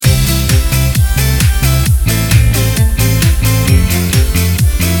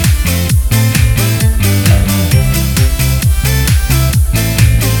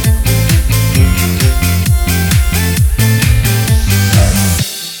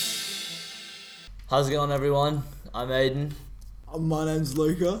How's it going, everyone? I'm Aiden. My name's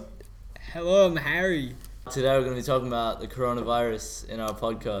Luca. Hello, I'm Harry. Today we're going to be talking about the coronavirus in our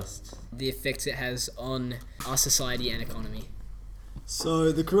podcast. The effects it has on our society and economy.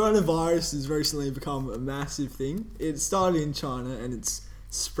 So the coronavirus has recently become a massive thing. It started in China and it's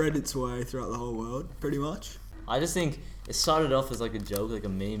spread its way throughout the whole world, pretty much. I just think it started off as like a joke, like a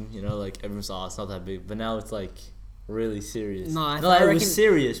meme, like everyone's it's not that big, but now it's like really serious. I it reckon, was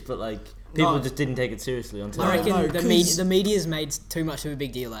serious, but like people No. just didn't take it seriously until I reckon No, the media's made too much of a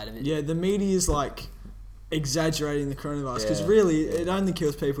big deal out of it. Yeah, the media is like exaggerating the coronavirus because Yeah. really it only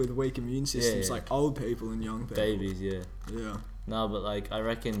kills people with weak immune systems, yeah. like old people and young people. babies, yeah. Yeah. No, but like I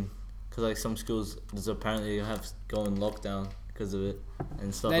reckon, because like some schools there's apparently have go in lockdown because of it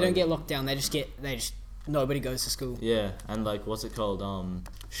and stuff. They like don't get locked down. They just nobody goes to school. Yeah, and like what's it called?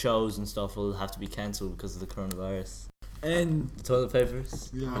 Shows and stuff will have to be cancelled because of the coronavirus. And The toilet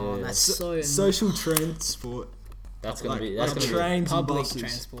papers. yeah, Oh, that's so annoying. social transport. That's gonna Like, be. That's like gonna trains and Public buses.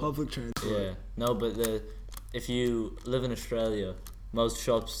 transport. Public transport. be. Yeah. No, but if you live in Australia, most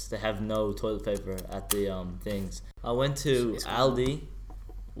shops they have no toilet paper at the things. I went to It's Aldi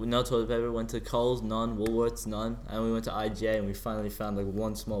with no toilet paper. Went to Coles, none. Woolworths, none. And we went to IGA and we finally found like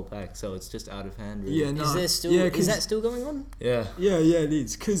one small pack. So it's just out of hand. Really. Yeah, no. Is there still? Yeah, is that still going on? Yeah. Yeah, it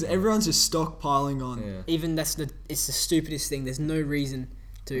is. Because everyone's just stockpiling on. Yeah. Even it's the stupidest thing. There's no reason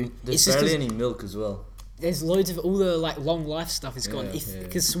to. There's It's just barely 'cause any milk as well. there's loads of all the like long life stuff is gone. Yeah, yeah.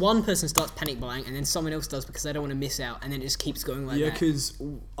 Because one person starts panic buying and then someone else does because they don't want to miss out, and then it just keeps going like Yeah, that. because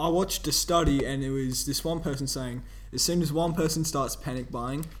I watched a study and it was this one person saying as soon as one person starts panic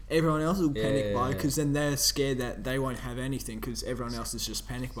buying, everyone else will panic buy yeah. because then they're scared that they won't have anything because everyone else is just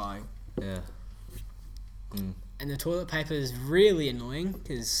panic buying. Yeah. And the toilet paper is really annoying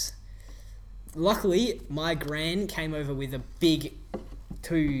because luckily my gran came over with a big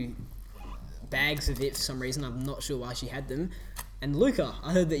 2 bags of it for some reason. I'm not sure why she had them. And Luca,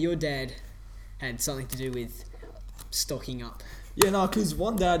 I heard that your dad had something to do with stocking up. Yeah, no, because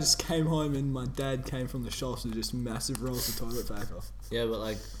one day I just came home and my dad came from the shops with just massive rolls of toilet paper. Yeah, but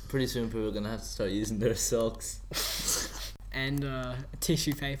like pretty soon people are gonna have to start using their socks. And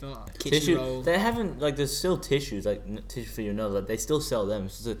tissue paper, kitchen roll. They haven't like. There's still tissues like tissue for your nose. Like they still sell them.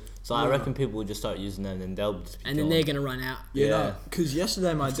 So I Yeah. reckon people will just start using them, and they'll. Just be And then going. they're gonna run out. Yeah. because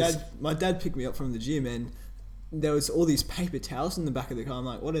yesterday my dad picked me up from the gym and there was all these paper towels in the back of the car. I'm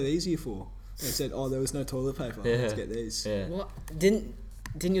like, what are these here for? And they said, oh, there was no toilet paper. Yeah. Let's get these. Yeah. What?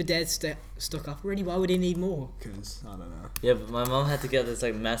 Didn't your dad stock up already? Why would he need more? Because, I don't know. Yeah, but my mom had to get this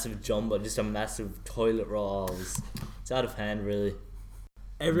like massive jumbo, just a massive toilet roll. It's out of hand, really.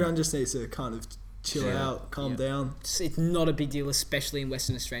 Everyone just needs to kind of chill Yeah. out, calm Yeah. down. It's not a big deal, especially in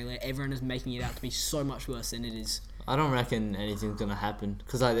Western Australia. Everyone is making it out to be so much worse than it is. I don't reckon anything's gonna happen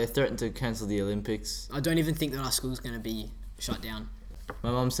because like they threatened to cancel the Olympics. I don't even think that our school's going to be shut down. My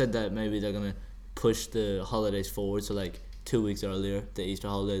mom said that maybe they're gonna push the holidays forward, so like 2 weeks earlier, the Easter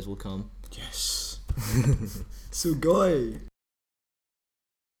holidays will come. Yes. Sugoi.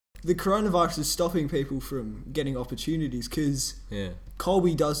 The coronavirus is stopping people from getting opportunities because Yeah.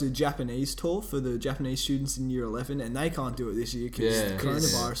 Colby does a Japanese tour for the Japanese students in year 11 and they can't do it this year because Yeah. the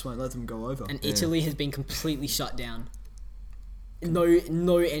coronavirus won't let them go over. And Yeah. Italy has been completely shut down.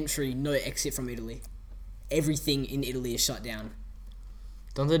 No entry, no exit from Italy. Everything in Italy is shut down.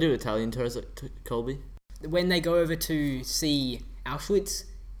 Don't they do Italian tours at Colby? When they go over to see Auschwitz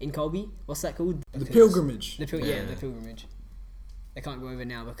in Colby, what's that called? The pilgrimage. The Yeah. pilgrimage. They can't go over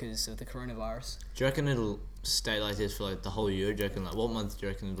now because of the coronavirus. Do you reckon it'll stay like this for like the whole year? Do you reckon like what month do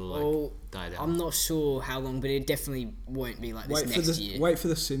you reckon it'll like Well, die down? I'm not sure how long, but it definitely won't be like this next year. Wait for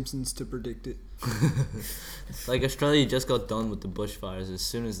the Simpsons to predict it. Like Australia just got done with the bushfires. As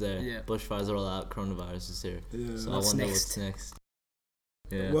soon as their Yeah. bushfires are all out, coronavirus is here. Yeah. So What's I wonder next? what's next.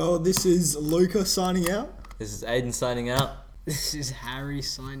 Yeah. Well, this is Luca signing out. This is Aiden signing out. This is Harry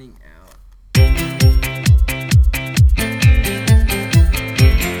signing out.